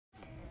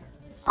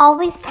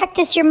Always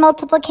practice your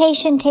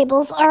multiplication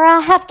tables or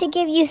I'll have to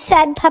give you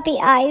sad puppy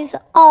eyes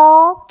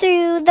all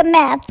through the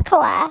math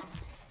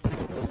class.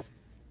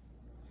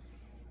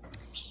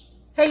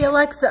 Hey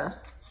Alexa,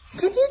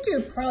 can you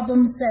do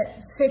problem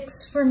set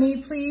 6 for me,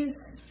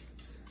 please?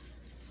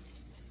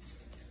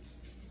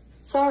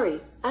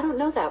 Sorry, I don't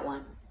know that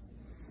one.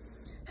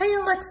 Hey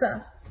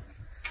Alexa,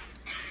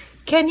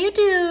 can you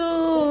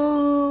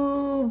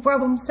do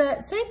problem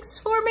set 6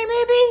 for me,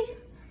 maybe?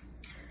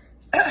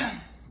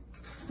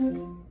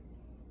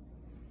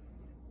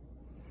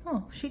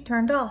 Oh, she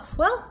turned off.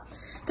 Well,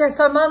 guess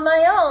I'm on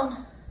my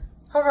own.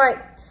 All right,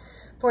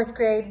 4th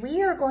grade,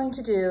 we are going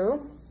to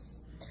do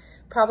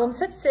problem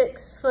set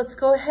 6. Let's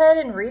go ahead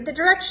and read the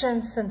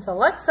directions since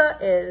Alexa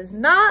is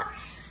not,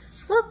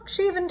 look,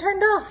 she even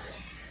turned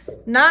off.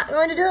 Not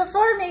going to do it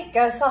for me.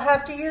 Guess I'll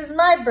have to use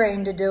my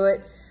brain to do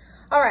it.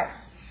 All right,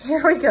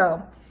 here we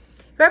go.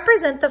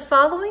 Represent the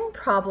following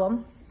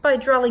problem by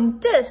drawing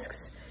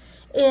discs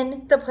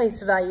in the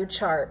place value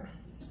chart.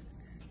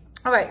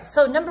 All right,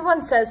 so number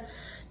 1 says,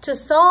 to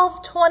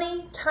solve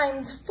 20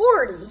 times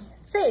 40,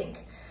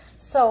 think.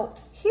 So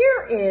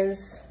here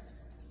is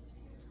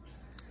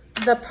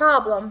the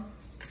problem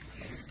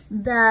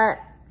that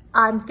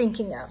I'm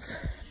thinking of.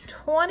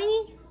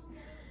 20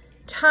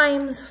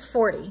 times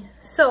 40.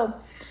 So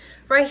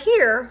right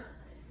here,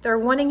 they're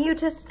wanting you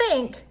to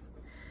think,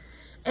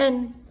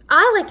 and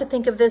I like to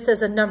think of this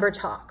as a number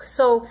talk.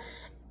 So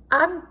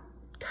I'm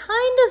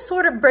kind of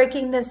sort of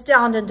breaking this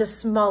down into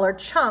smaller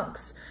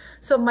chunks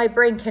so my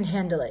brain can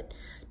handle it.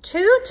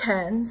 2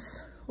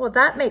 tens, well,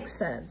 that makes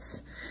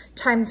sense,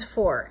 times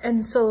 4.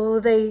 And so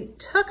they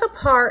took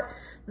apart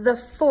the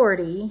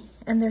 40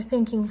 and they're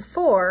thinking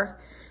 4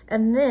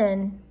 and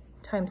then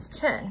times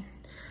 10.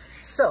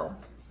 So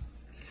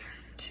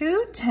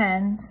 2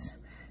 tens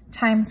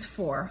times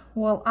 4.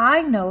 Well,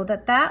 I know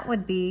that that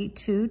would be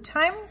 2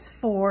 times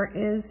 4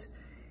 is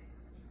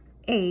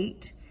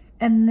 8.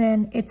 And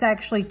then it's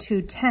actually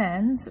 2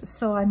 tens,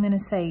 so I'm going to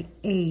say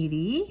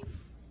 80.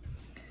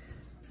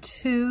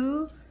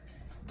 2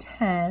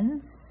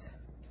 tens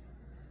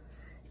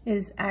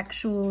is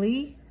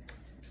actually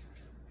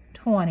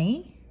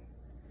 20.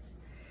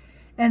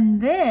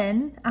 And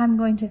then I'm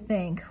going to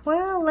think,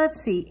 well,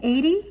 let's see,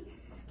 80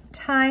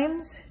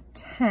 times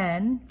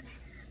 10.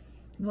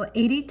 Well,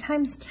 80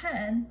 times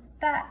 10,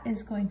 that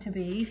is going to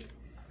be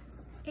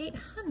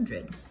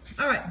 800.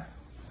 All right.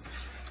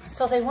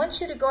 So they want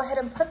you to go ahead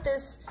and put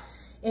this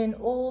in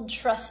Old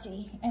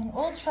Trusty. And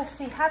Old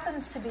Trusty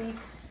happens to be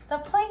the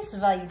place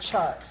value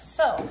chart.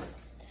 So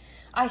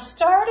I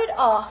started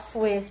off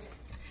with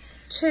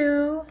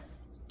 2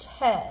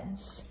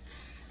 tens.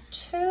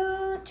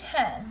 2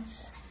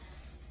 tens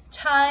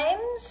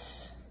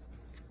times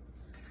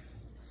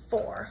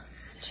 4.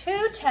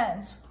 2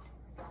 tens.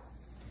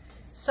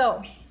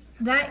 So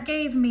that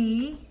gave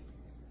me,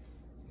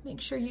 make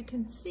sure you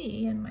can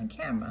see in my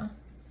camera,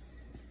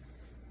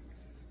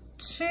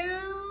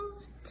 2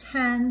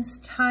 tens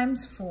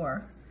times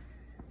 4.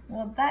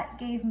 Well, that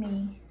gave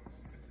me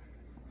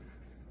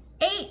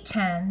 8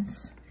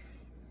 tens.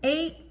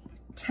 8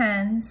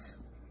 tens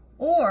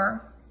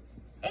or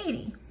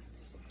 80.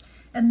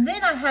 And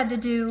then I had to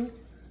do,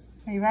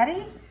 are you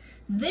ready?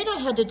 Then I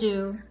had to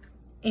do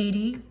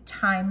 80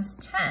 times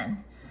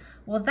 10.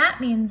 Well, that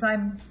means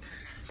I'm,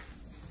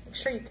 make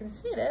sure you can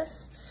see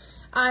this,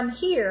 I'm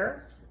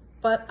here,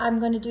 but I'm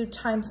going to do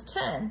times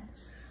 10.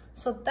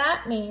 So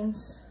that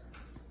means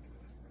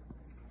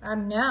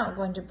I'm now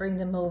going to bring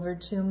them over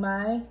to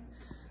my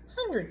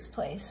hundreds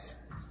place.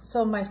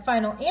 So my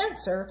final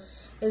answer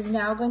is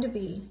now going to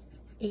be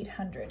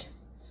 800.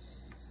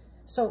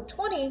 So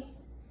 20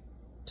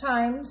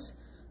 times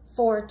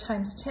 4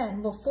 times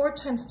 10. Well, 4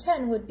 times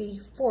 10 would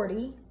be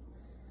 40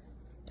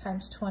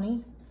 times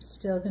 20,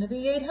 still going to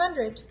be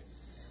 800.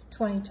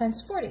 20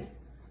 times 40,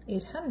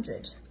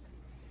 800.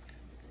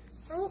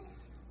 Oh,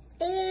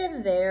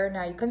 and there,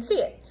 now you can see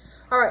it.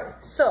 All right,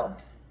 so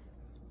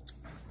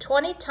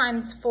 20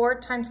 times 4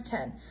 times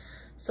 10.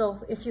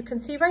 So if you can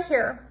see right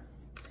here,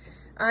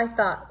 I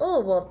thought, oh,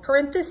 well,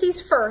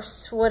 parentheses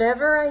first.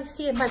 Whatever I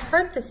see in my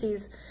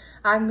parentheses,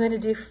 I'm going to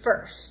do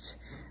first.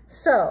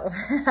 So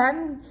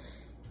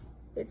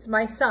it's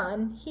my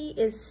son. He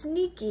is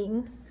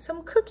sneaking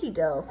some cookie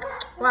dough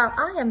while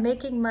I am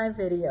making my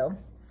video.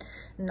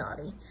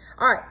 Naughty.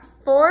 All right,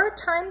 4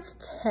 times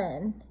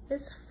 10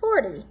 is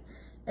 40.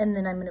 And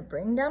then I'm going to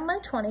bring down my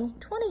 20.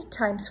 20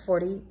 times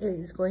 40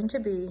 is going to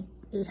be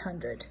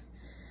 800.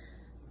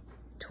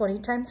 20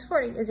 times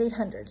 40 is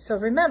 800. So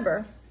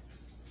remember,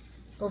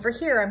 over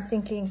here I'm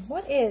thinking,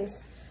 what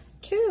is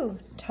 2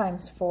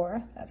 times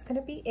 4? That's going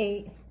to be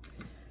 8.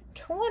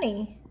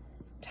 20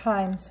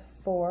 times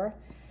 4,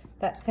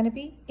 that's going to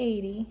be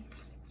 80.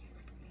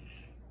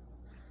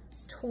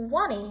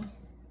 20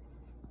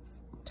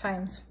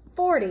 times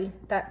 40,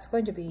 that's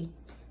going to be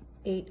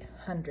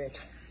 800.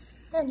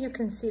 And you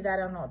can see that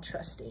on Old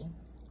Trusty.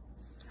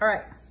 All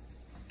right.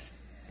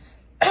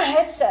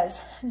 It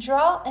says,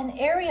 draw an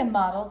area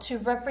model to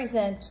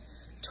represent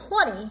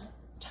 20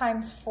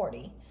 times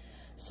 40.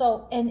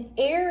 So an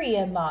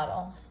area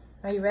model.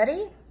 Are you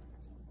ready?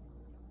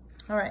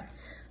 All right,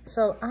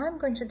 so I'm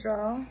going to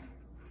draw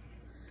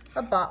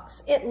a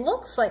box. It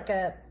looks like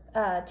a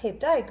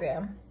tape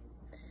diagram.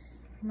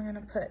 I'm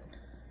gonna put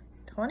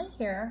 20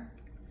 here.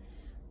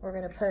 We're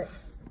gonna put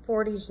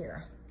 40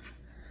 here.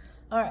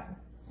 All right,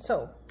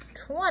 so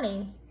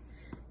 20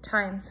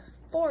 times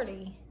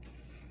 40,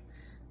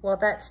 well,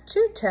 that's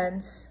 2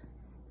 10s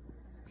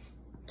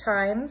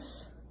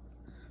times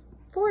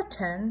 4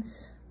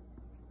 10s,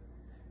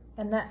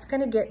 and that's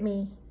gonna get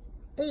me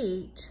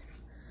 8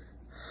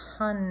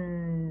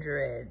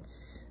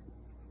 hundreds.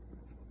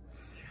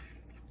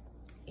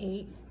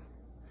 8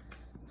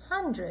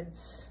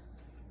 hundreds.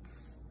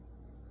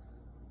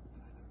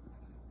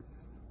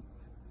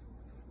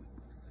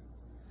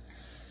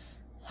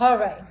 All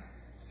right,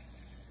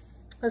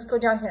 let's go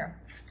down here.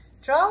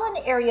 Draw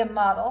an area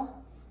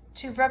model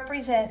to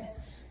represent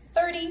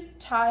 30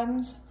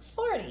 times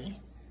 40.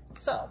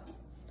 So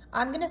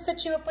I'm gonna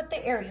set you up with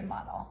the area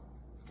model.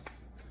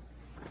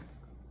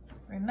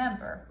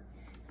 Remember,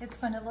 it's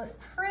gonna look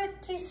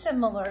pretty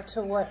similar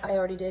to what I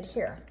already did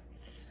here.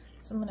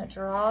 So I'm gonna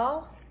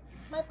draw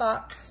my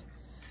box.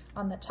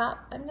 On the top,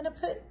 I'm gonna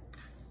put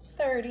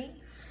 30.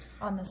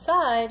 On the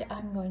side,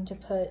 I'm going to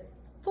put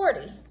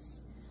 40.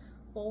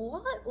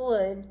 Well, what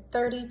would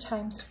 30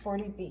 times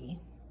 40 be?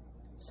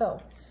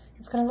 So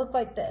it's gonna look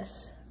like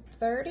this,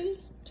 30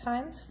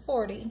 times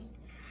 40,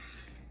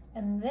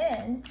 and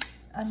then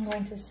I'm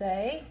going to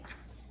say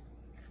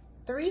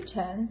 3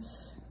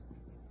 10s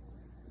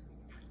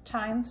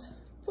times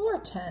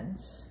 4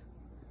 10s.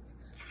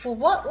 Well,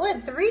 what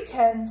would 3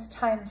 10s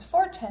times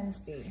 4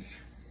 10s be?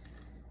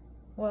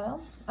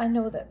 Well, I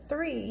know that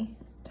 3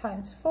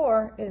 times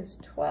 4 is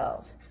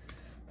 12.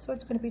 So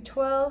it's going to be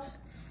 12.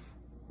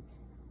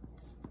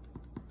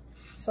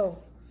 So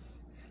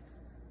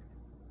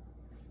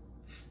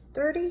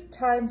 30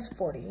 times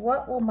 40.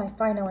 What will my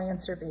final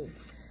answer be?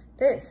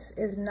 This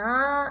is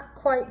not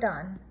quite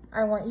done.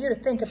 I want you to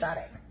think about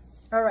it.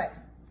 All right.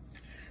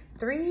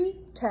 3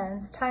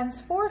 10s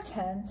times 4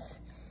 10s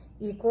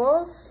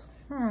equals,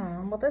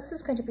 well, this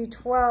is going to be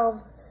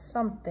 12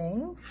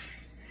 something.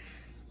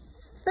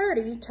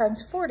 30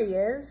 times 40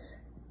 is,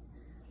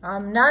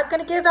 I'm not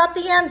going to give out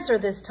the answer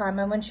this time.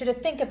 I want you to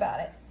think about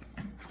it.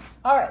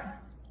 All right.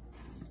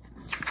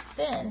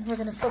 Then we're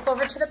going to flip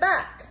over to the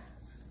back.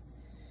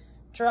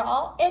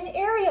 Draw an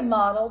area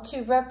model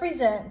to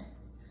represent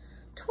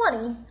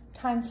 20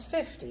 times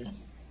 50.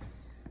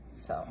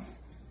 So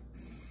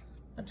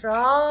I'll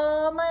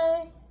draw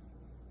my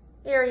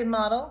area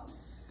model.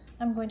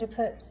 I'm going to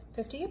put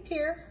 50 up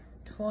here,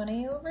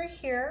 20 over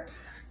here.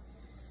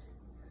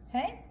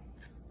 Okay?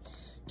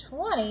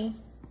 20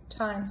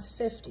 times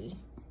 50.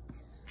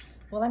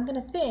 Well, I'm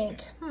going to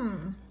think,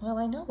 well,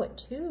 I know what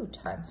 2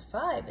 times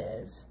 5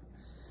 is.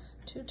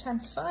 2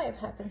 times 5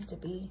 happens to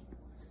be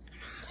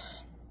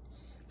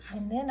 10.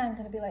 And then I'm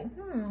going to be like,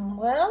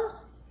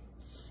 well,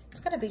 it's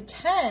going to be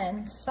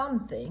 10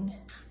 something.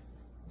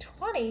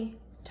 20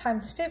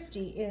 times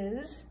 50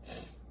 is,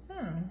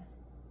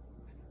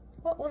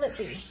 what will it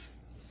be?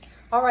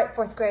 All right,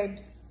 4th grade,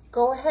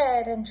 go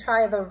ahead and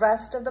try the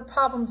rest of the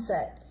problem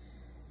set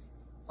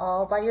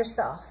all by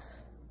yourself,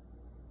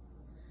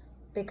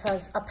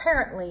 because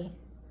apparently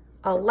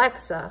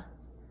Alexa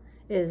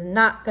is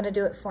not going to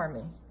do it for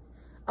me.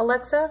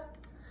 Alexa,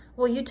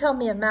 will you tell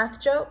me a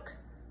math joke?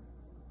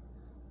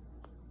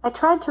 I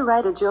tried to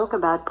write a joke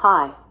about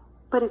pi,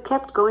 but it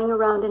kept going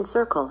around in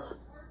circles.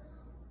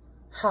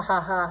 Ha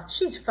ha ha,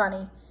 she's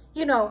funny.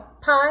 You know,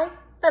 pi,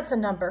 that's a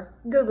number.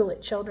 Google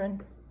it,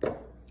 children.